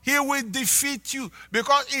world, he will defeat you.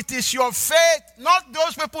 Because it is your faith, not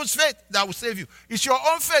those people's faith, that will save you. It's your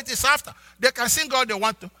own faith it's after. They can sing all they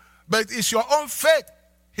want to, but it's your own faith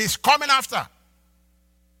he's coming after.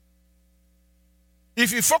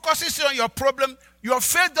 If he focuses on your problem, your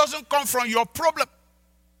faith doesn't come from your problem.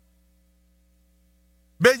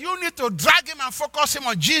 But you need to drag him and focus him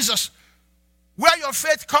on Jesus, where your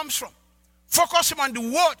faith comes from. Focus him on the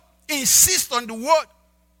word. Insist on the word.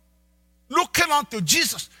 Looking unto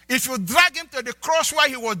Jesus. If you drag him to the cross where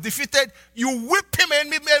he was defeated, you whip him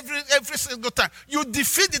every single time. You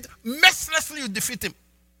defeat it. Mercilessly you defeat him.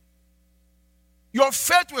 Your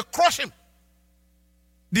faith will crush him.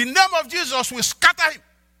 The name of Jesus will scatter him.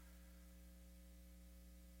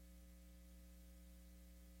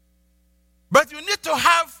 But you need to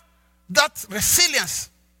have that resilience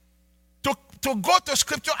to go to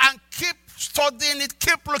scripture and keep studying it,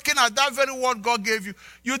 keep looking at that very word God gave you.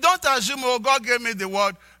 You don't assume, oh, God gave me the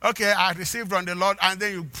word, okay, I received from the Lord, and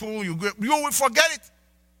then you will forget it.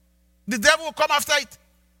 The devil will come after it.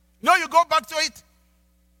 No, you go back to it.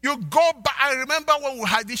 You go back. I remember when we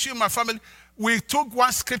had issue in my family, we took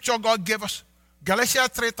one scripture God gave us, Galatians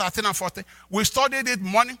 3:13 and 14. We studied it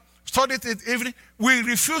morning, studied it evening. We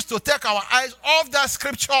refused to take our eyes off that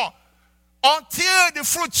scripture until the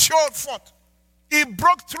fruit showed forth. It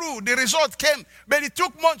broke through, the result came, but it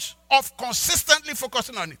took months of consistently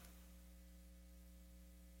focusing on it.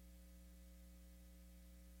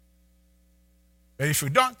 But if you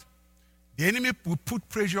don't, the enemy will put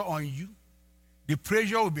pressure on you. The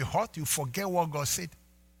pressure will be hot. You forget what God said.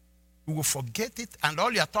 You will forget it, and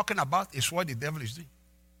all you are talking about is what the devil is doing.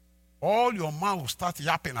 All your mouth will start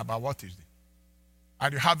yapping about what he's doing.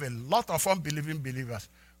 And you have a lot of unbelieving believers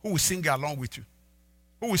who will sing along with you,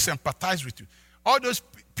 who will sympathize with you. All those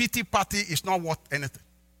pity party is not worth anything.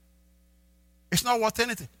 It's not worth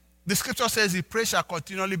anything. The scripture says, the praise shall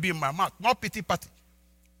continually be in my mouth. Not pity party.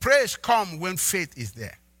 Praise comes when faith is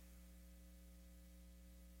there.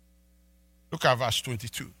 Look at verse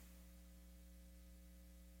 22.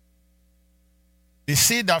 The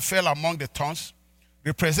seed that fell among the thorns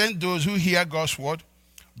represent those who hear God's word,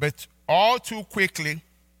 but all too quickly,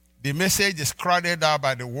 the message is crowded out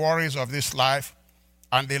by the worries of this life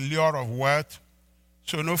and the lure of wealth,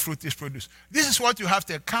 so no fruit is produced. This is what you have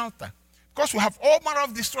to encounter, because we have all manner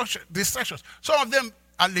of distractions. Some of them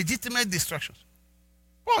are legitimate distractions.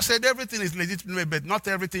 Paul said everything is legitimate, but not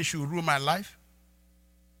everything should rule my life.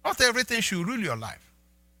 Not everything should rule your life.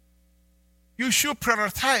 You should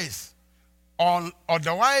prioritize.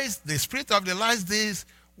 Otherwise, the spirit of the last days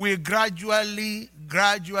will gradually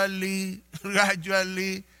draw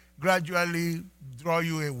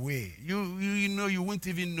you away. You know, you won't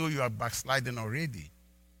even know you are backsliding already.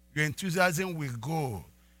 Your enthusiasm will go.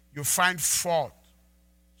 You find fault.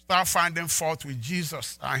 Start finding fault with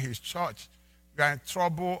Jesus and his church. You are in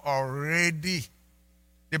trouble already.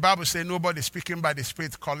 The Bible says nobody speaking by the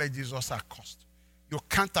Spirit calling Jesus accursed. You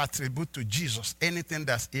can't attribute to Jesus anything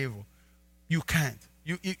that's evil. You can't.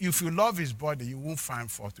 If you love his body, you won't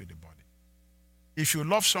find fault with the body. If you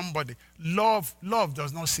love somebody, love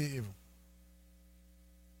does not say evil.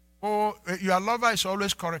 Oh, your lover is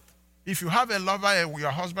always correct. If you have a lover,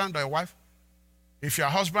 your husband or a wife, if your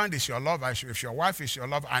husband is your lover, if your wife is your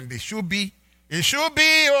lover, and it should be,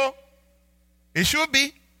 oh, it should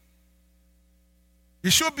be.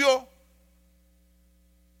 It should be, oh.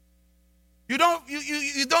 You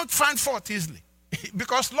don't find fault easily.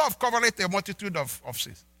 Because love covers a multitude of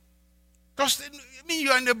sins. Because I mean,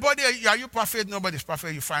 you are in the body. Are you perfect? Nobody's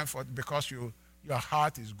perfect. You find fault because your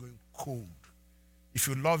heart is going cold. If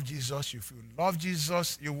you love Jesus,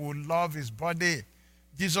 you will love his body.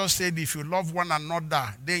 Jesus said, if you love one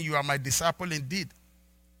another, then you are my disciple indeed.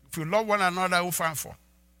 If you love one another, you will find fault.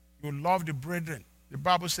 You love the brethren. The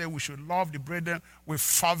Bible says we should love the brethren with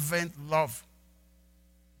fervent love.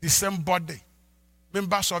 The same body.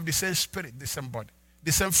 Members of the same spirit, the same body.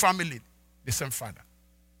 The same family, the same father.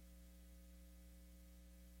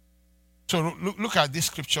 So look at this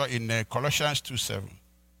scripture in Colossians 2:7.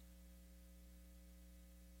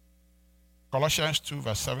 Colossians 2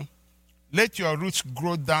 verse 7. Let your roots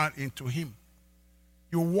grow down into him.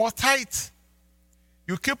 You water it.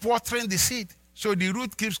 You keep watering the seed. So the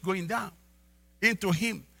root keeps going down into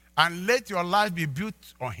him. And let your life be built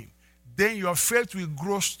on him. Then your faith will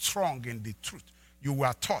grow strong in the truth you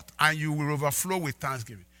were taught. And you will overflow with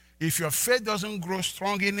thanksgiving. If your faith doesn't grow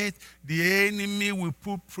strong in it, the enemy will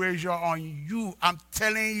put pressure on you. I'm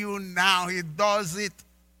telling you now, he does it.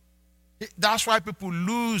 That's why people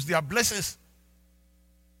lose their blessings.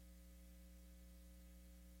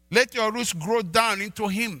 Let your roots grow down into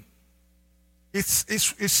him.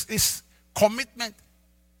 It's commitment.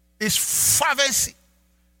 It's fervency.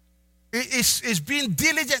 It's being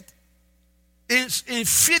diligent. It's in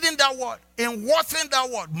feeding that word, in watering that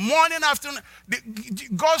word, morning, afternoon.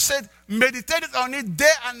 God said, meditate on it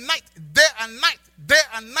day and night, day and night, day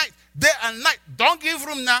and night, day and night. Don't give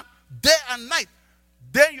room now, day and night.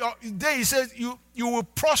 Then he says, you will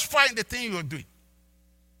prosper in the thing you're doing.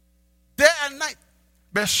 Day and night.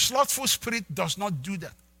 But slothful spirit does not do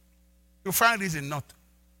that. You find reason not.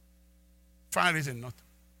 Find reason not.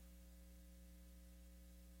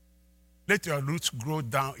 Let your roots grow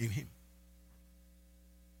down in him.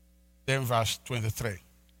 Then verse 23.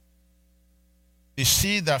 The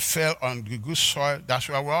seed that fell on the good soil, that's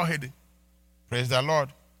where we're all heading. Praise the Lord.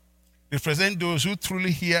 Represent those who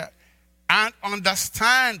truly hear and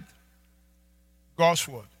understand God's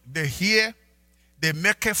word. They hear, they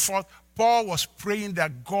make effort. Paul was praying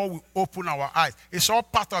that God will open our eyes. It's all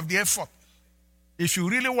part of the effort. If you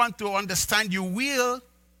really want to understand, you will.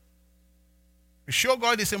 If show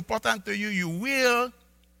God is important to you, you will.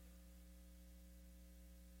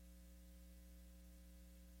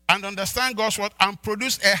 And understand God's word and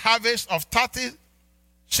produce a harvest of 30,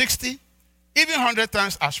 60, even 100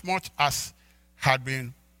 times as much as had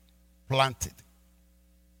been planted.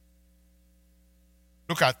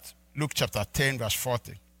 Look at Luke chapter 10, verse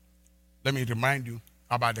 40. Let me remind you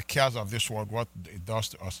about the cares of this world, what it does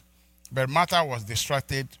to us. But Martha was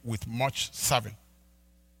distracted with much serving.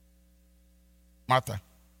 Martha.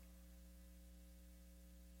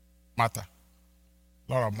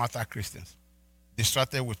 A lot of Martha Christians.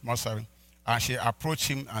 Distracted with much serving. And she approached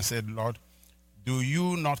him and said, Lord, do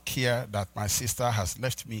you not care that my sister has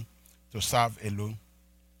left me to serve alone?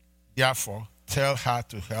 Therefore, tell her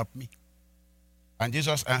to help me. And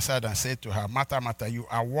Jesus answered and said to her, Martha, Martha, you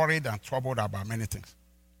are worried and troubled about many things.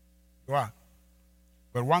 You are.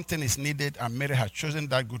 But one thing is needed, and Mary has chosen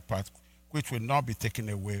that good part, which will not be taken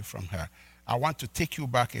away from her. I want to take you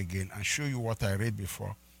back again and show you what I read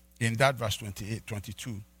before in that verse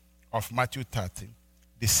 22 of Matthew 13.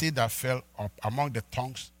 The seed that fell up among the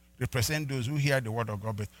tongues represent those who hear the word of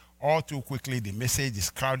God, but all too quickly the message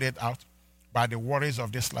is crowded out by the worries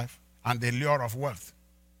of this life and the lure of wealth.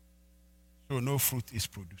 So no fruit is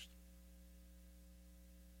produced.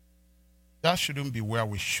 That shouldn't be where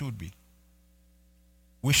we should be.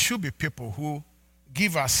 We should be people who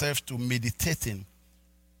give ourselves to meditating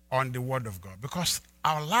on the word of God, because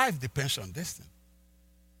our life depends on this thing.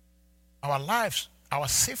 Our lives, our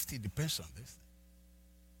safety depends on this thing.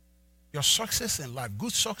 Your success in life,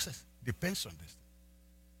 good success, depends on this thing.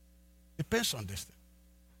 Depends on this thing.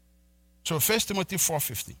 So 1 Timothy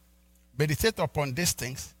 4:15, meditate upon these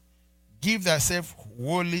things, give thyself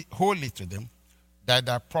wholly to them, that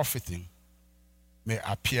thy profiting may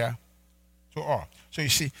appear to all. So you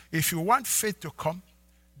see, if you want faith to come,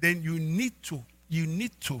 then you need to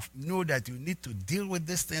know that you need to deal with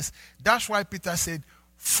these things. That's why Peter said,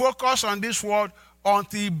 focus on this word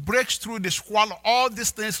until it breaks through the squall. All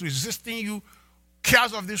these things resisting you,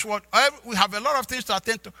 cares of this world. We have a lot of things to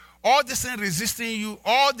attend to. All these things resisting you,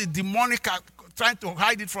 all the demonic trying to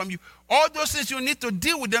hide it from you. All those things, you need to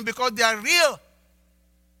deal with them because they are real.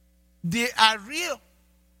 They are real.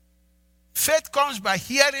 Faith comes by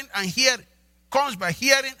hearing and hearing. Comes by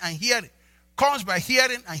hearing and hearing. Comes by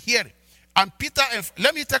hearing and hearing. And Peter,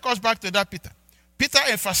 let me take us back to that Peter. Peter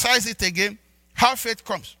emphasized it again, how faith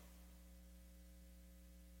comes.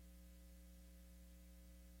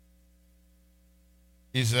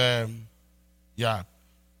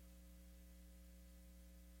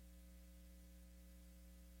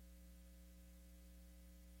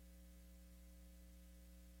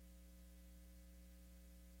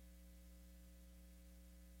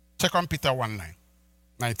 2 Peter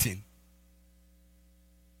 1:19.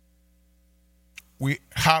 We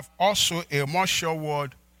have also a more sure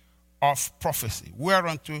word of prophecy,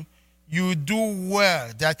 whereunto you do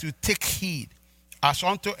well that you take heed, as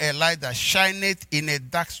unto a light that shineth in a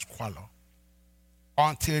dark squalor,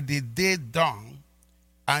 until the day dawn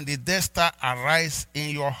and the day star arise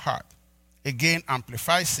in your heart. Again,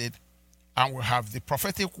 amplifies it, and we have the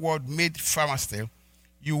prophetic word made firmer still.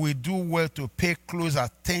 You will do well to pay close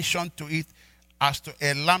attention to it, as to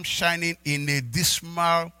a lamp shining in a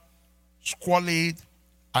dismal, squalid,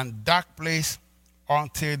 and dark place,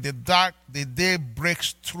 until the day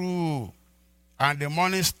breaks through, and the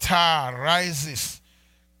morning star rises,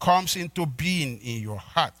 comes into being in your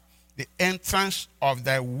heart. The entrance of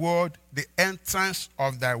thy word, the entrance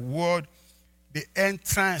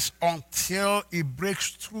until it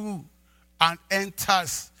breaks through and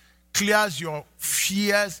enters, clears your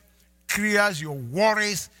fears, clears your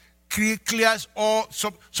worries, clears all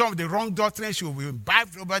some of the wrong doctrines you've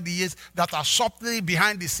imbibed over the years that are subtly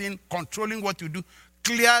behind the scene, controlling what you do,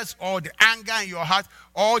 clears all the anger in your heart,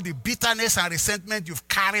 all the bitterness and resentment you've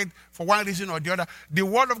carried for one reason or the other. The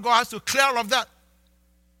word of God has to clear all of that.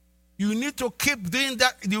 You need to keep doing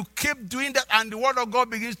that. You keep doing that, and the word of God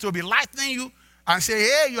begins to be lightening you and say,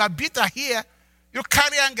 hey, you are bitter here. You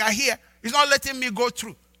carry anger here. It's not letting me go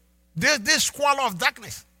through. This squalor of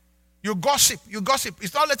darkness. You gossip.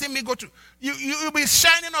 It's not letting me go through. You'll be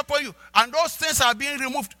shining upon you, and those things are being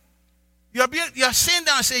removed. You're sitting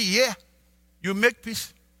down and say, yeah. You make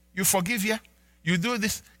peace. You forgive here. You do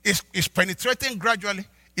this. It's penetrating gradually.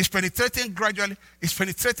 It's penetrating gradually. It's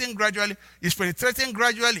penetrating gradually. It's penetrating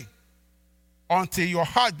gradually. Until your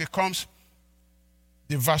heart becomes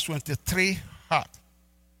the verse 23 heart.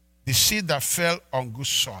 The seed that fell on good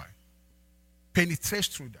soil. Penetrates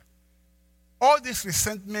through that. All this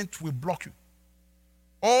resentment will block you.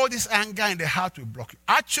 All this anger in the heart will block you.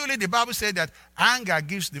 Actually, the Bible said that anger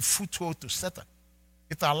gives the foothold to Satan.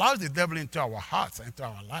 It allows the devil into our hearts and into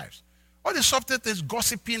our lives. All the subtle things,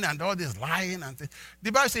 gossiping and all this lying and things.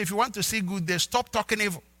 The Bible says if you want to see good days, stop talking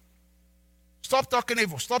evil. Stop talking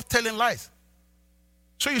evil. Stop telling lies.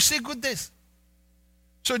 So you see good days.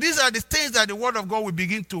 So these are the things that the word of God will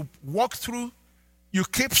begin to walk through. You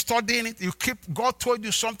keep studying it. God told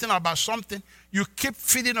you something about something. You keep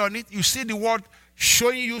feeding on it. You see the word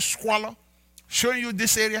showing you squalor, showing you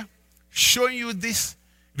this area, showing you this,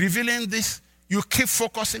 revealing this. You keep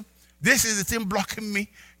focusing. This is the thing blocking me.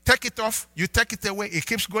 Take it off. You take it away. It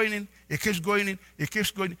keeps going in. It keeps going in. It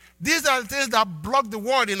keeps going in. These are the things that block the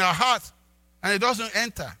word in our hearts, and it doesn't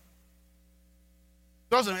enter.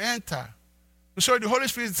 Doesn't enter. So the Holy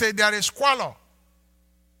Spirit said there is squalor.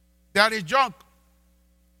 There is junk.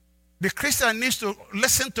 The Christian needs to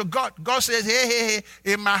listen to God. God says, hey,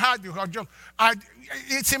 in my heart you have junk.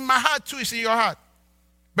 It's in my heart too, it's in your heart.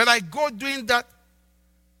 But I go doing that.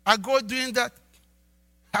 I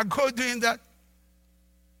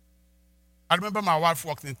remember my wife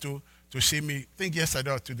walked in to see me, I think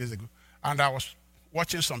yesterday or 2 days ago, and I was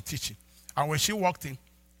watching some teaching. And when she walked in,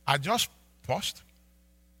 I just paused,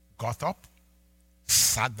 got up,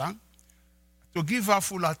 sat down, to give her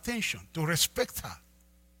full attention, to respect her,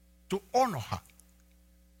 to honor her.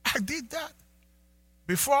 I did that.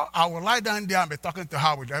 Before, I would lie down there and be talking to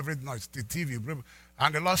her with every noise, the TV.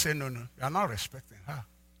 And the Lord said, no, you're not respecting her.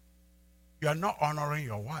 You are not honoring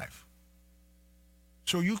your wife.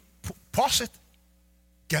 So you pause it,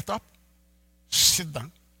 get up, sit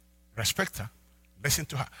down, respect her, listen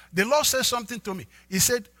to her. The Lord said something to me. He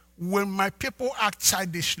said, when my people act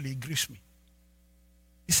childishly, it grieves me.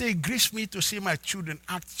 He said, it grieves me to see my children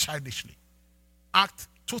act childishly, act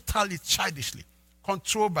totally childishly,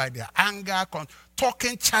 controlled by their anger,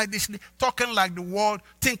 talking childishly, talking like the world,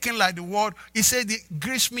 thinking like the world. He said, it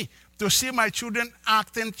grieves me to see my children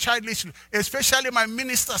acting childishly, especially my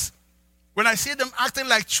ministers. When I see them acting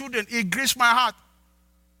like children, it grieves my heart.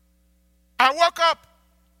 I woke up.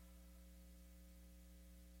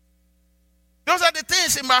 Those are the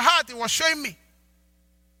things in my heart it was showing me.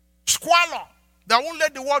 Squalor that won't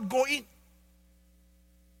let the word go in.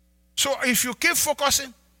 So if you keep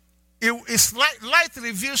focusing, it's light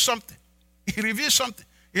reveals something. It reveals something.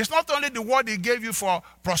 It's not only the word he gave you for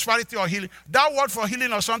prosperity or healing. That word for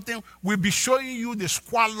healing or something will be showing you the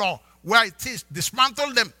squalor where it is.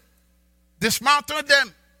 Dismantle them. Dismantle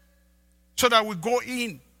them so that we go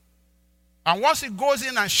in. And once it goes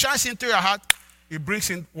in and shines into your heart, it brings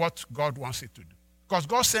in what God wants it to do. Because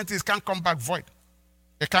God sent it can't come back void.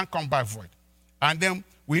 It can't come back void. And then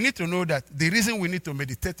we need to know that the reason we need to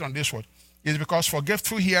meditate on this word is because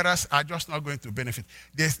forgetful hearers are just not going to benefit.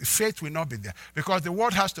 The faith will not be there. Because the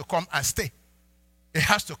word has to come and stay. It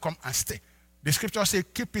has to come and stay. The scripture says,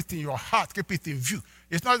 keep it in your heart, keep it in view.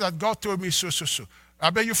 It's not that God told me so. I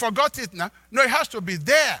bet you forgot it now. No, it has to be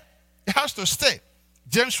there. It has to stay.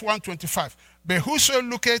 James 1:25. But whoso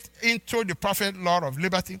looketh into the perfect law of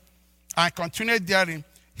liberty and continueth therein,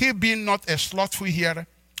 he being not a slothful hearer,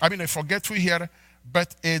 a forgetful hearer,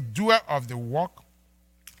 but a doer of the work,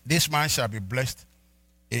 this man shall be blessed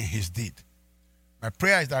in his deed. My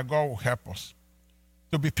prayer is that God will help us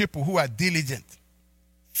to be people who are diligent,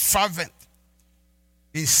 fervent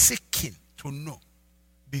in seeking to know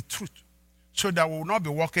the truth, so that we will not be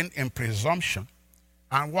walking in presumption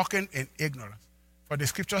and walking in ignorance. For the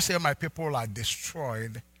scripture says, my people are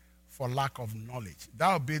destroyed for lack of knowledge.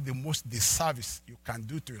 That will be the most disservice you can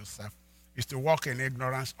do to yourself, is to walk in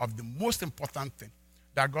ignorance of the most important thing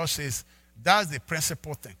that God says, that's the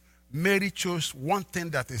principal thing. Mary chose one thing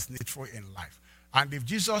that is needful in life. And if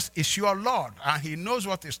Jesus is your Lord and he knows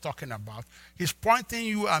what he's talking about, he's pointing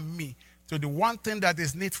you and me to the one thing that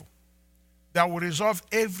is needful, that will resolve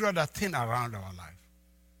every other thing around our life.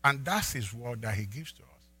 And that's his word that he gives to us.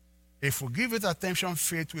 If we give it attention,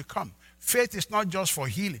 faith will come. Faith is not just for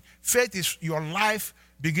healing. Faith is your life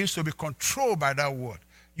begins to be controlled by that word.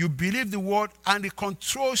 You believe the word and it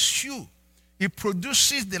controls you. It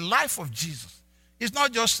produces the life of Jesus. It's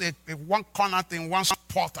not just a one corner thing, one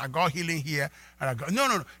spot, I got healing here. And I got,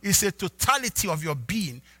 no. It's a totality of your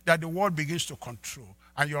being that the word begins to control.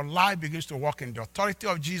 And your life begins to walk in the authority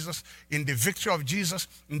of Jesus, in the victory of Jesus,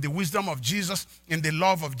 in the wisdom of Jesus, in the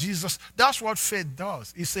love of Jesus. That's what faith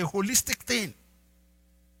does. It's a holistic thing.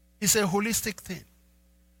 It's a holistic thing.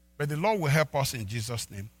 But the Lord will help us in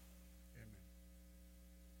Jesus' name. Amen.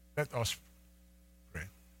 Let us pray.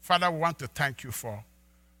 Father, we want to thank you for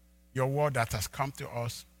your word that has come to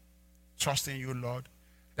us, trusting you, Lord,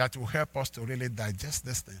 that will help us to really digest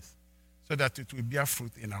these things so that it will bear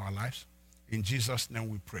fruit in our lives. In Jesus' name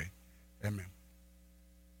we pray. Amen.